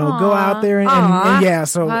Detroit, go out there." And yeah,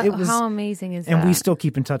 so it was. How amazing is that? And we still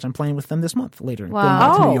keep in touch. I'm playing with them this month later. Wow. Going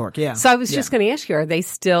out to New York. Yeah. So I was just going to ask you, are they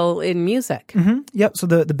still in music? Yep. So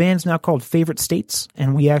the band's now called Favorite States,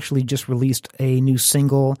 and we actually just released a new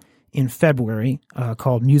single in February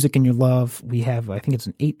called Music in Your Love. We have, I think it's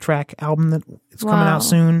an 8-track album that it's coming out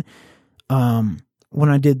soon. When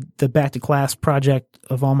I did the Back to Class project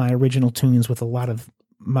of all my original tunes with a lot of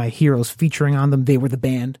my heroes featuring on them, they were the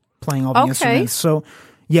band playing all the instruments. So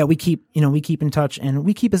yeah, we keep in touch, and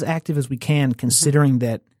we keep as active as we can, considering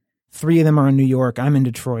that 3 of them are in New York. I'm in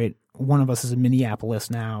Detroit. One of us is in Minneapolis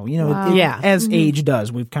now. As age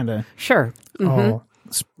does, we've kind of Sure. all,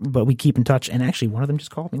 but we keep in touch. And actually, one of them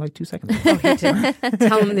just called me like 2 seconds ago.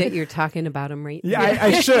 Tell them that you're talking about them, right? Yeah,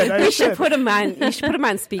 I should. You should put them on. You should put them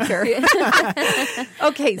on speaker.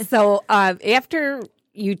 Okay, so after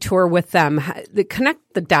you tour with them,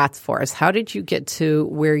 connect the dots for us. How did you get to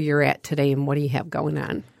where you're at today, and what do you have going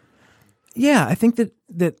on? Yeah, I think that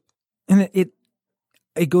and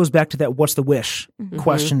it goes back to that "what's the wish"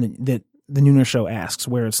 question that the Nooner Show asks,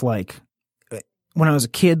 where it's like, when I was a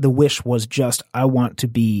kid, the wish was just, I want to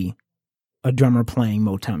be a drummer playing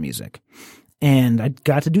Motown music. And I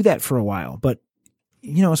got to do that for a while. But,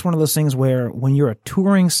 it's one of those things where when you're a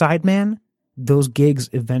touring sideman, those gigs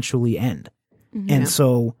eventually end. And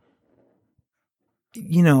so,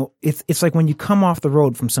 it's like when you come off the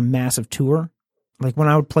road from some massive tour, like when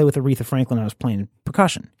I would play with Aretha Franklin, I was playing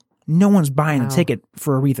percussion. No one's buying a ticket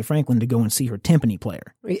for Aretha Franklin to go and see her timpani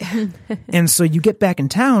player. And so you get back in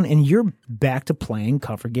town and you're back to playing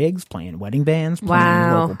cover gigs, playing wedding bands,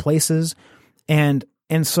 playing local places. And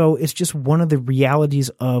so it's just one of the realities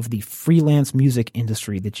of the freelance music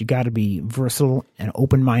industry that you got to be versatile and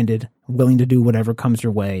open-minded, willing to do whatever comes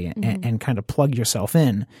your way and kind of plug yourself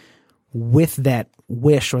in with that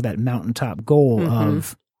wish or that mountaintop goal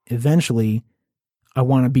of eventually I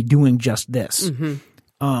want to be doing just this.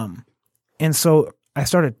 And so I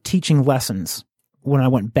started teaching lessons when I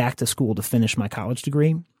went back to school to finish my college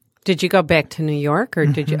degree. Did you go back to New York, or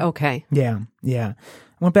did you? Okay. Yeah. I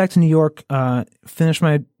went back to New York, finished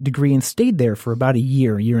my degree, and stayed there for about a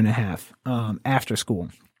year and a half after school.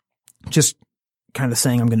 Just kind of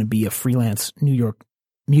saying I'm going to be a freelance New York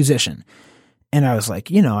musician. And I was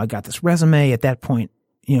like, I got this resume at that point.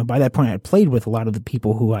 By that point I had played with a lot of the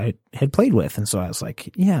people who I had played with. And so I was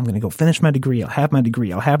like, yeah, I'm going to go finish my degree. I'll have my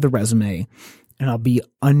degree. I'll have the resume and I'll be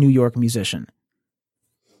a New York musician.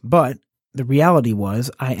 But the reality was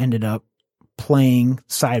I ended up playing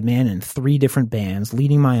sideman in 3 different bands,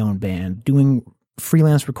 leading my own band, doing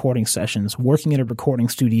freelance recording sessions, working at a recording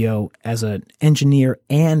studio as an engineer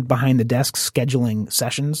and behind the desk scheduling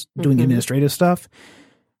sessions, doing administrative stuff.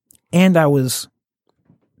 And I was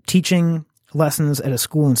teaching lessons at a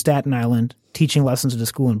school in Staten Island, teaching lessons at a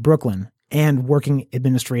school in Brooklyn, and working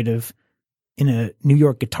administrative in a New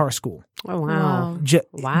York guitar school. Oh, wow.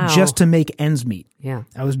 Wow. Just to make ends meet. Yeah.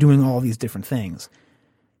 I was doing all these different things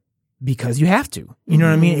because you have to. You know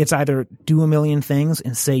what I mean? It's either do a million things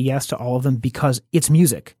and say yes to all of them because it's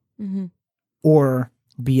music or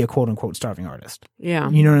be a quote-unquote starving artist. Yeah.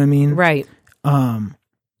 You know what I mean? Right.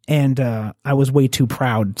 And I was way too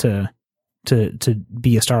proud to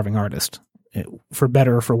be a starving artist. For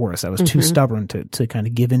better or for worse. I was too stubborn to kind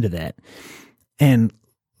of give into that. And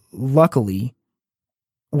luckily,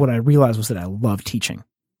 what I realized was that I love teaching.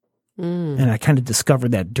 And I kind of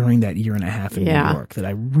discovered that during that year and a half in New York, that I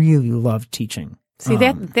really loved teaching. See,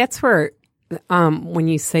 that's where, when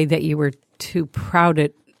you say that you were too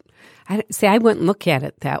proud I wouldn't look at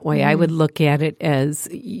it that way. I would look at it as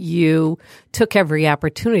you took every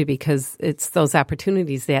opportunity because it's those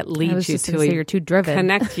opportunities that lead you to you're too driven.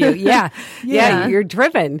 Connect you. Yeah. Yeah, you're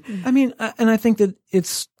driven. I mean, and I think that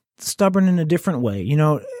it's stubborn in a different way.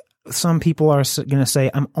 Some people are going to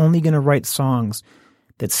say, I'm only going to write songs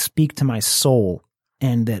that speak to my soul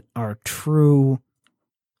and that are true,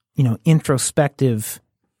 introspective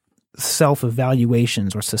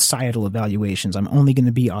self-evaluations or societal evaluations. I'm only going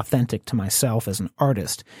to be authentic to myself as an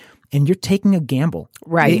artist. And you're taking a gamble.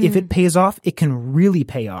 Right. If it pays off, it can really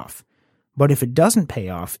pay off. But if it doesn't pay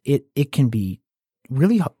off, it can be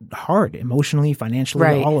really hard emotionally,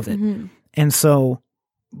 financially, all of it. And so,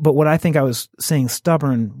 but what I think I was saying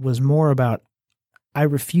stubborn was more about I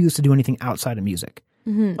refused to do anything outside of music.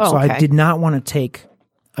 So I did not want to take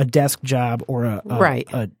a desk job or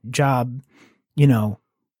a job,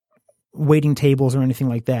 waiting tables or anything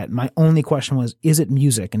like that. My only question was, is it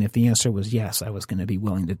music? And if the answer was yes, I was going to be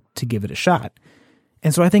willing to give it a shot.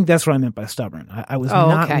 And so I think that's what I meant by stubborn. I was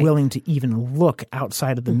not willing to even look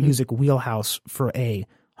outside of the music wheelhouse for a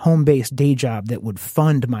home-based day job that would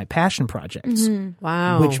fund my passion projects.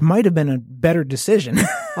 Wow. Which might have been a better decision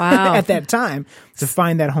at that time to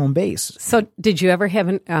find that home base. So did you ever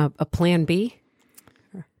have a plan B?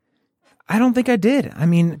 I don't think I did. I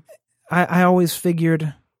mean, I always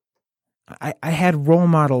figured I had role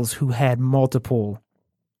models who had multiple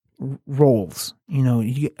roles.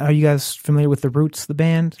 Are you guys familiar with The Roots, the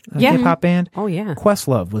band, hip hop band? Oh yeah.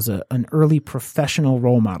 Questlove was an early professional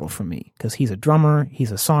role model for me because he's a drummer,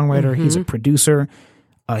 he's a songwriter, he's a producer.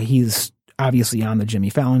 He's obviously on the Jimmy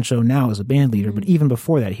Fallon Show now as a band leader, but even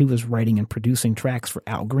before that, he was writing and producing tracks for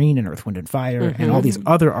Al Green and Earth, Wind and Fire and all these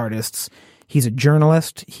other artists. He's a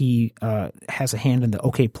journalist. He has a hand in the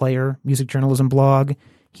OK Player music journalism blog.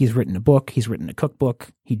 He's written a book. He's written a cookbook.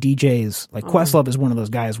 He DJs. Questlove is one of those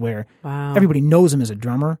guys where everybody knows him as a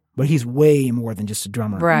drummer, but he's way more than just a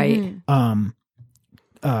drummer. Right.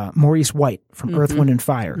 Maurice White from Earth, Wind and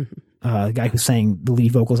Fire, the guy who sang the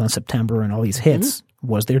lead vocals on September and all these hits,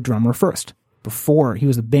 was their drummer first. Before, he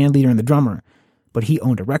was the band leader and the drummer, but he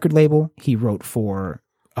owned a record label. He wrote for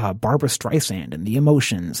Barbra Streisand and The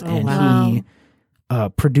Emotions, he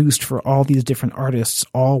produced for all these different artists,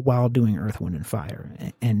 all while doing Earth, Wind, and Fire.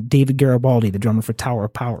 And David Garibaldi, the drummer for Tower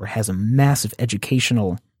of Power, has a massive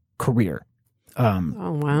educational career.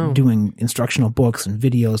 Doing instructional books and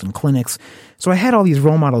videos and clinics. So I had all these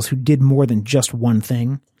role models who did more than just one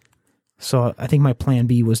thing. So I think my plan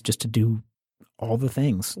B was just to do all the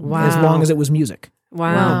things, as long as it was music.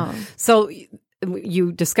 Wow. So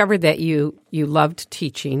you discovered that you loved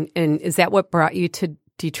teaching, and is that what brought you to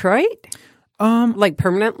Detroit?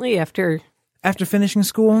 Permanently after finishing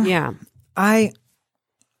school? Yeah.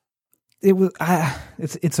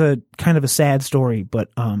 It's a kind of a sad story, but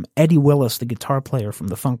Eddie Willis, the guitar player from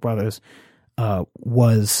the Funk Brothers,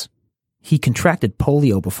 he contracted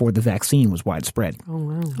polio before the vaccine was widespread.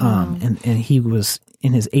 Oh wow! And he was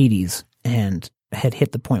in his 80s and had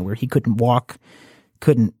hit the point where he couldn't walk,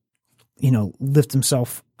 couldn't lift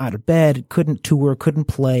himself out of bed, couldn't tour, couldn't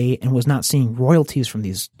play, and was not seeing royalties from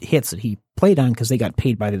these hits that he played on because they got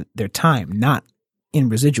paid by their time, not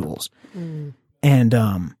in residuals.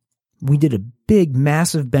 And we did a big,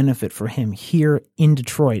 massive benefit for him here in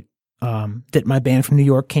Detroit that my band from New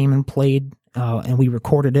York came and played, and we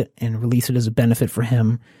recorded it and released it as a benefit for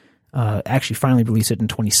him. actually finally released it in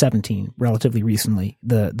 2017, relatively recently.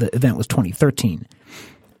 The event was 2013.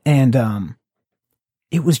 And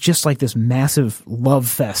it was just like this massive love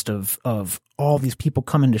fest of all these people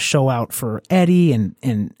coming to show out for Eddie,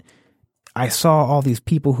 and I saw all these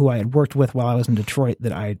people who I had worked with while I was in Detroit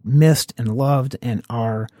that I missed and loved and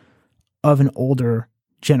are of an older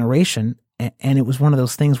generation. And it was one of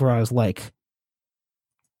those things where I was like,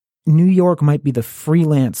 New York might be the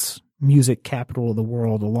freelance music capital of the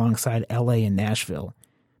world alongside LA and Nashville,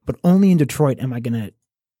 but only in Detroit am I going to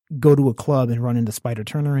go to a club and run into Spider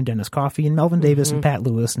Turner and Dennis Coffey and Melvin Davis and Pat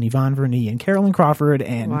Lewis and Yvonne Vernie and Carolyn Crawford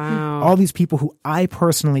and all these people who I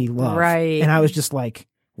personally love. Right. And I was just like,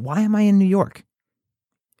 why am I in New York?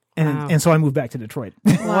 And so I moved back to Detroit.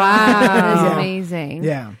 That is Yeah. amazing.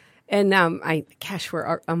 Yeah. And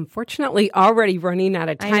we're unfortunately already running out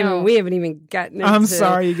of I time, know. and we haven't even gotten into... I'm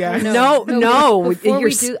sorry, you guys. No. Before You're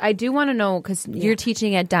we do, I do want to know, because you're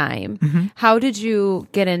teaching at Dime. How did you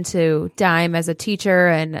get into Dime as a teacher,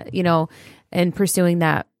 and and pursuing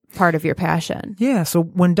that part of your passion? Yeah, so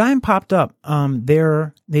when Dime popped up,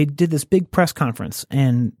 they did this big press conference,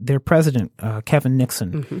 and their president, Kevin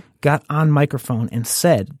Nixon, got on microphone and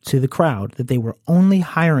said to the crowd that they were only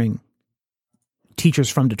hiring teachers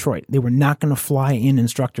from Detroit. They were not going to fly in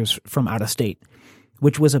instructors from out of state,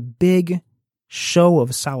 which was a big show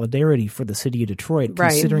of solidarity for the city of Detroit, Right.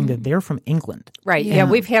 considering that they're from England. Right. Yeah,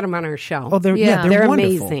 we've had them on our show. Oh, they're Yeah. they're They're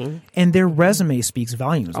wonderful. amazing. And their resume speaks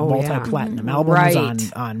volumes. Oh, yeah. Multi-platinum albums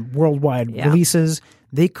Right. on worldwide Yeah. releases.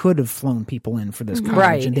 They could have flown people in for this college,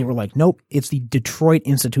 Right. and they were like, "Nope, it's the Detroit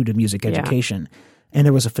Institute of Music Education." And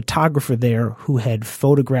there was a photographer there who had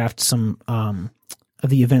photographed some of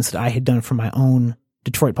the events that I had done for my own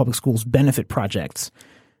Detroit Public Schools benefit projects.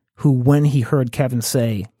 Who, when he heard Kevin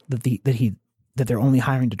say that they're only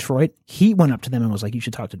hiring Detroit, he went up to them and was like, "You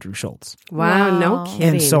should talk to Drew Schultz." Wow, no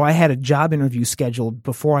kidding. And so I had a job interview scheduled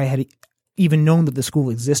before I had even known that the school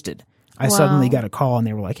existed. I suddenly got a call, and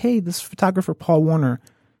they were like, "Hey, this photographer, Paul Warner,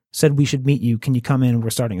 said we should meet you. Can you come in? We're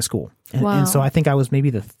starting a school." And so I think I was maybe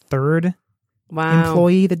the third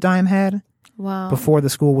employee that Dime had. Wow. Before the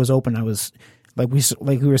school was open, I was, like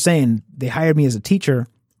we were saying, they hired me as a teacher,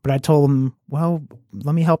 but I told them, well,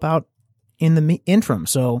 let me help out in the interim.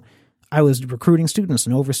 So I was recruiting students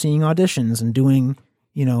and overseeing auditions and doing,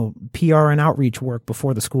 PR and outreach work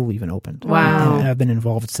before the school even opened. Wow. And I've been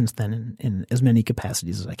involved since then in as many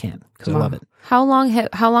capacities as I can because I love it. How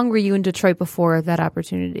long were you in Detroit before that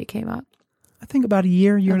opportunity came up? I think about a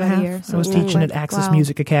year and a About a half. year, I was so teaching like, at Access wow.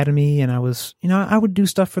 Music Academy, and I was, I would do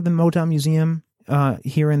stuff for the Motown Museum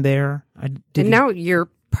here and there. I did. And now you're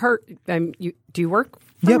part... do you work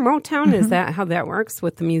for Yep. Motown? Is that how that works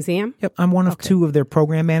with the museum? Yep, I'm one of two of their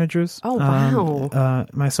program managers. Oh, wow.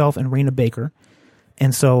 Myself and Raina Baker.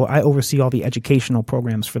 And so I oversee all the educational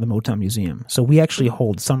programs for the Motown Museum. So we actually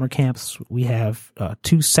hold summer camps. We have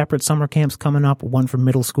 2 separate summer camps coming up, one for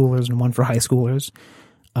middle schoolers and one for high schoolers.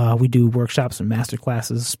 We do workshops and master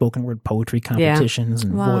classes, spoken word poetry competitions.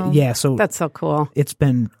 And Wow. so That's so cool. it's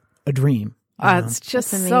been a dream. It's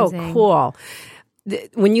just That's so amazing. cool.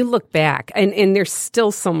 When you look back, and there's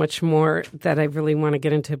still so much more that I really want to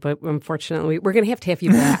get into, but unfortunately, we're going to have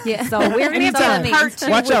you back. Yeah. So we're going to have Anytime. to part 2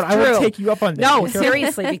 Watch with out, I will Drew. take you up on that. No,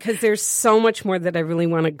 seriously, because there's so much more that I really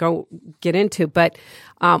want to go get into. But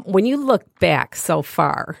when you look back so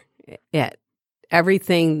far at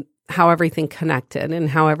everything, how everything connected and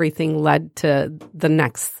how everything led to the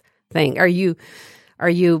next thing, are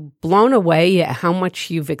you blown away at how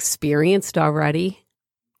much you've experienced already?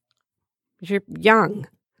 You're young.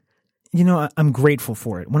 I'm grateful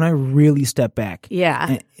for it. When I really step back,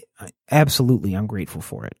 Yeah. absolutely, I'm grateful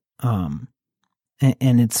for it. And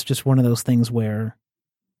it's just one of those things where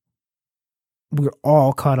we're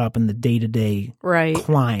all caught up in the day-to-day Right.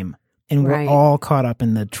 climb, and we're Right. all caught up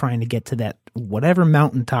in the trying to get to that whatever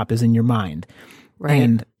mountaintop is in your mind. Right.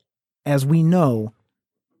 And as we know,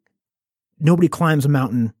 nobody climbs a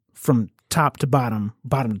mountain from top to bottom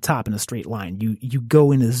to top in a straight line. You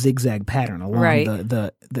go in a zigzag pattern along Right.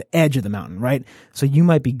 the edge of the mountain, right? So you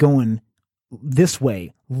might be going this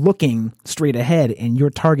way, looking straight ahead, and your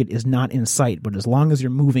target is not in sight. But as long as you're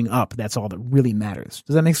moving up, that's all that really matters.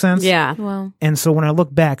 Does that make sense? Yeah. Wow. And so when I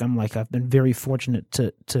look back, I'm like, I've been very fortunate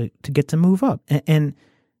to get to move up.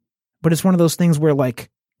 But it's one of those things where, like,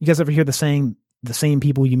 you guys ever hear the saying, the same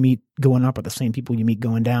people you meet going up are the same people you meet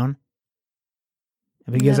going down?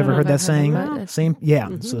 Have you guys I don't ever know heard if that I've saying? heard that. Same, yeah.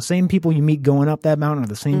 So same people you meet going up that mountain are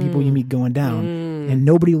the same people you meet going down. And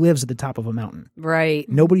nobody lives at the top of a mountain. Right.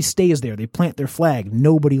 Nobody stays there. They plant their flag.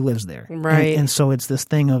 Nobody lives there. Right. And so it's this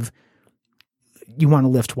thing of you want to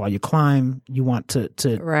lift while you climb. You want to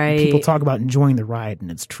Right. people talk about enjoying the ride,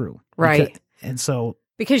 and it's true. Right. And so,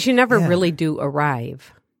 Because you never Yeah. really do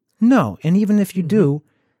arrive. no. And even if Mm-hmm. you do,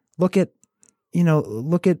 look at,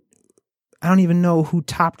 I don't even know who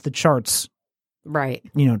topped the charts, Right.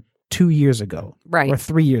 2 years ago, Right. or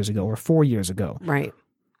 3 years ago, or 4 years ago. Right.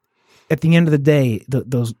 At the end of the day,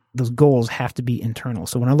 those goals have to be internal.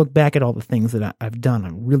 So when I look back at all the things that I've done,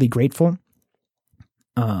 I'm really grateful.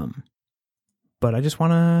 But I just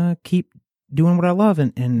want to keep doing what I love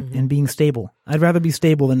and being stable. I'd rather be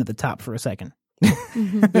stable than at the top for a second.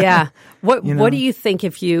 Yeah. What You know? What do you think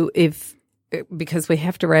if because we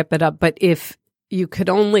have to wrap it up, but if you could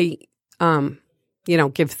only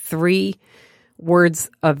give 3 words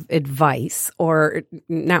of advice, or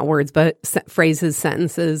not words, but phrases,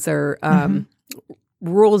 sentences, or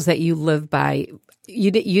rules that you live by. You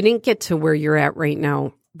didn't get to where you're at right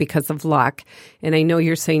now because of luck. And I know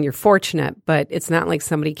you're saying you're fortunate, but it's not like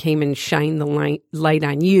somebody came and shined the light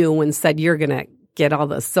on you and said you're going to get all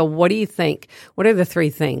this. So what do you think? What are the 3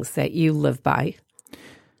 things that you live by?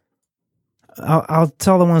 I'll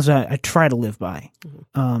tell the ones that I try to live by.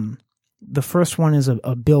 The first one is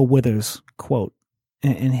a Bill Withers quote,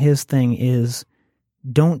 and his thing is,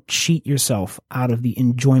 don't cheat yourself out of the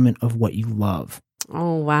enjoyment of what you love.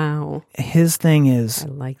 Oh, wow. His thing is, I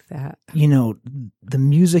like that. The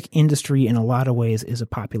music industry in a lot of ways is a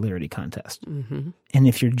popularity contest. Mm-hmm. And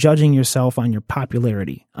if you're judging yourself on your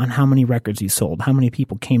popularity, on how many records you sold, how many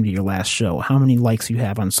people came to your last show, how many likes you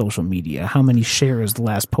have on social media, how many shares the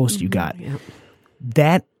last post you got, Yep.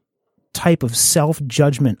 that type of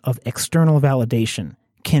self-judgment of external validation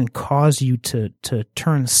can cause you to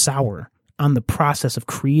turn sour on the process of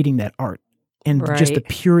creating that art and just the Right.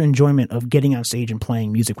 pure enjoyment of getting on stage and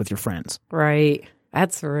playing music with your friends. Right.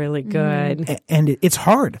 That's really good. And it's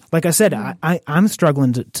hard. Like I said, I'm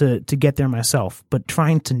struggling to get there myself, but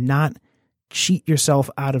trying to not cheat yourself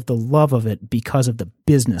out of the love of it because of the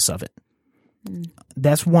business of it.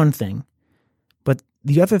 That's one thing. But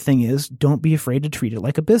the other thing is, don't be afraid to treat it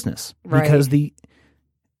like a business. Right. Because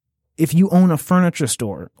if you own a furniture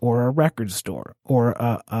store or a record store or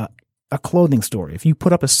a clothing store, if you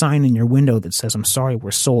put up a sign in your window that says, "I'm sorry,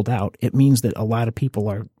 we're sold out," it means that a lot of people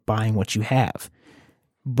are buying what you have.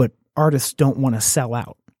 But artists don't want to sell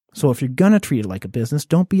out. So if you're going to treat it like a business,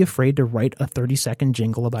 don't be afraid to write a 30-second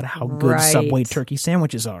jingle about how good Right. Subway turkey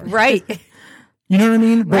sandwiches are. Right. You know what I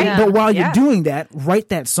mean? But, Right. but while Yeah. you're doing that, write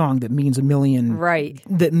that song that means a million, Right.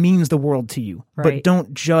 that means the world to you. But Right.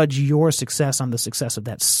 don't judge your success on the success of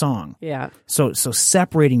that song. Yeah. So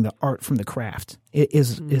separating the art from the craft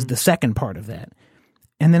is the second part of that.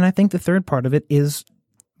 And then I think the third part of it is,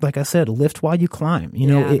 like I said, lift while you climb.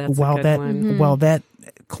 Yeah, that's a while good that one. while that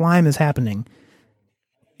climb is happening,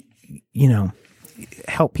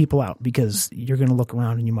 help people out, because you're going to look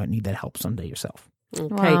around and you might need that help someday yourself.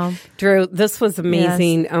 Okay. Wow. Drew, this was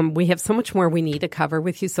amazing. We have so much more we need to cover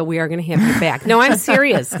with you, so we are going to have you back. No, I'm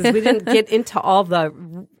serious, because we didn't get into all the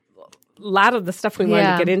lot of the stuff we wanted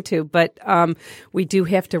Yeah. to get into, but we do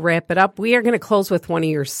have to wrap it up. We are going to close with one of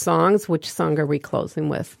your songs. Which song are we closing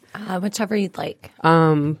with? Whichever you'd like.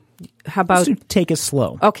 How about... So take it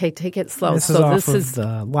slow. Okay, take it slow. This is off of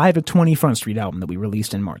the Live at 20 Front Street album that we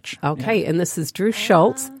released in March. Okay, and this is Drew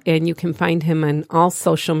Schultz, and you can find him on all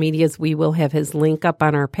social medias. We will have his link up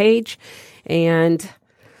on our page, and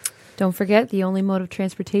Don't forget, the only mode of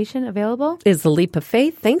transportation available. is a leap of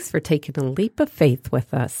faith. Thanks for taking a leap of faith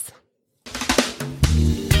with us.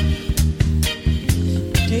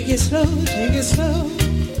 Take it slow, take it slow.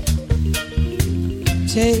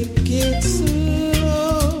 Take it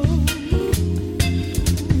slow.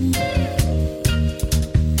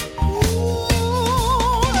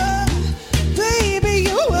 Ooh, baby,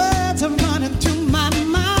 your words are running through my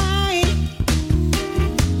mind.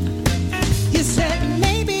 You said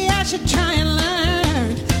maybe I should try and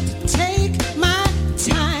learn to take my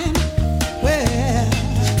time. Well,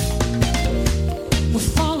 we're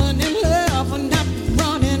falling in love, we're not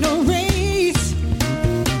running a race.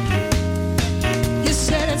 You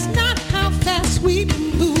said it's not how fast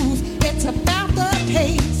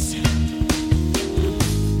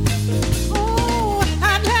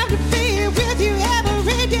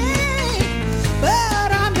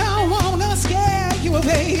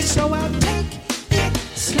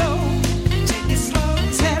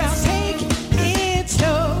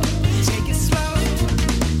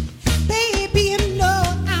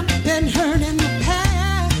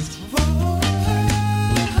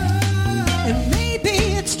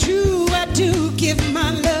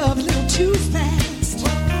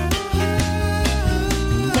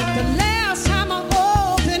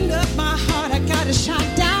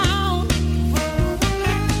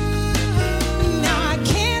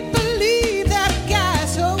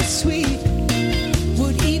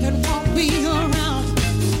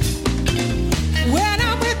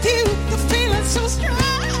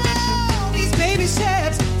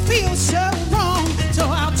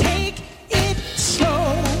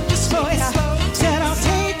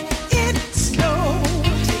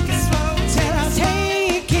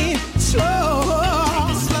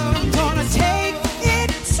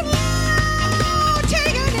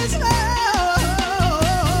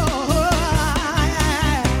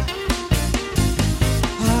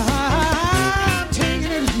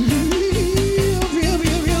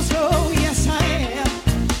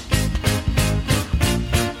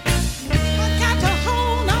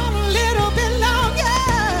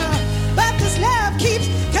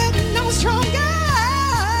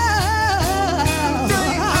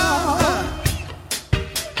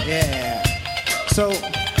So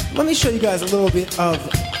let me show you guys a little bit of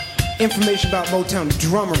information about Motown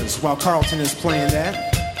drummers while Carlton is playing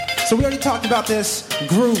that. So we already talked about this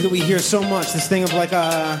groove that we hear so much, this thing of like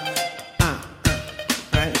right?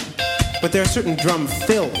 But there are certain drum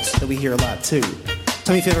fills that we hear a lot too.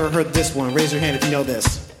 Tell me if you've ever heard this one. Raise your hand if you know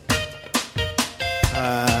this.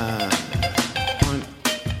 1,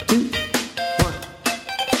 2, 1.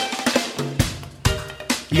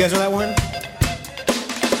 You guys know that one?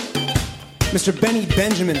 Mr. Benny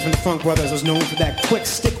Benjamin from the Funk Brothers was known for that quick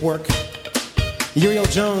stick work. Uriel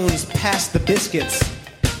Jones, Pass the Biscuits.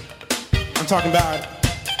 I'm talking about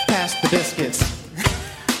Pass the Biscuits.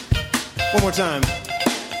 One more time.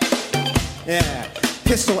 Yeah.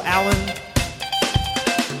 Pistol Allen.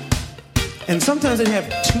 And sometimes they'd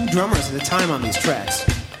have 2 drummers at a time on these tracks.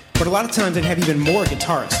 But a lot of times they'd have even more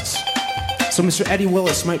guitarists. So Mr. Eddie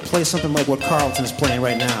Willis might play something like what Carlton's playing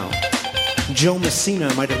right now. Joe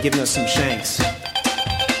Messina might have given us some shanks.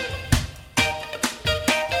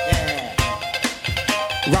 Yeah.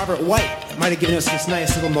 Robert White might have given us this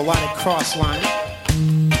nice little melodic cross line.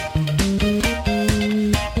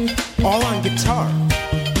 All on guitar.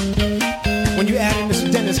 When you add in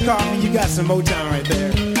Mr. Dennis Coffey, you got some Motown right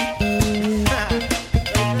there.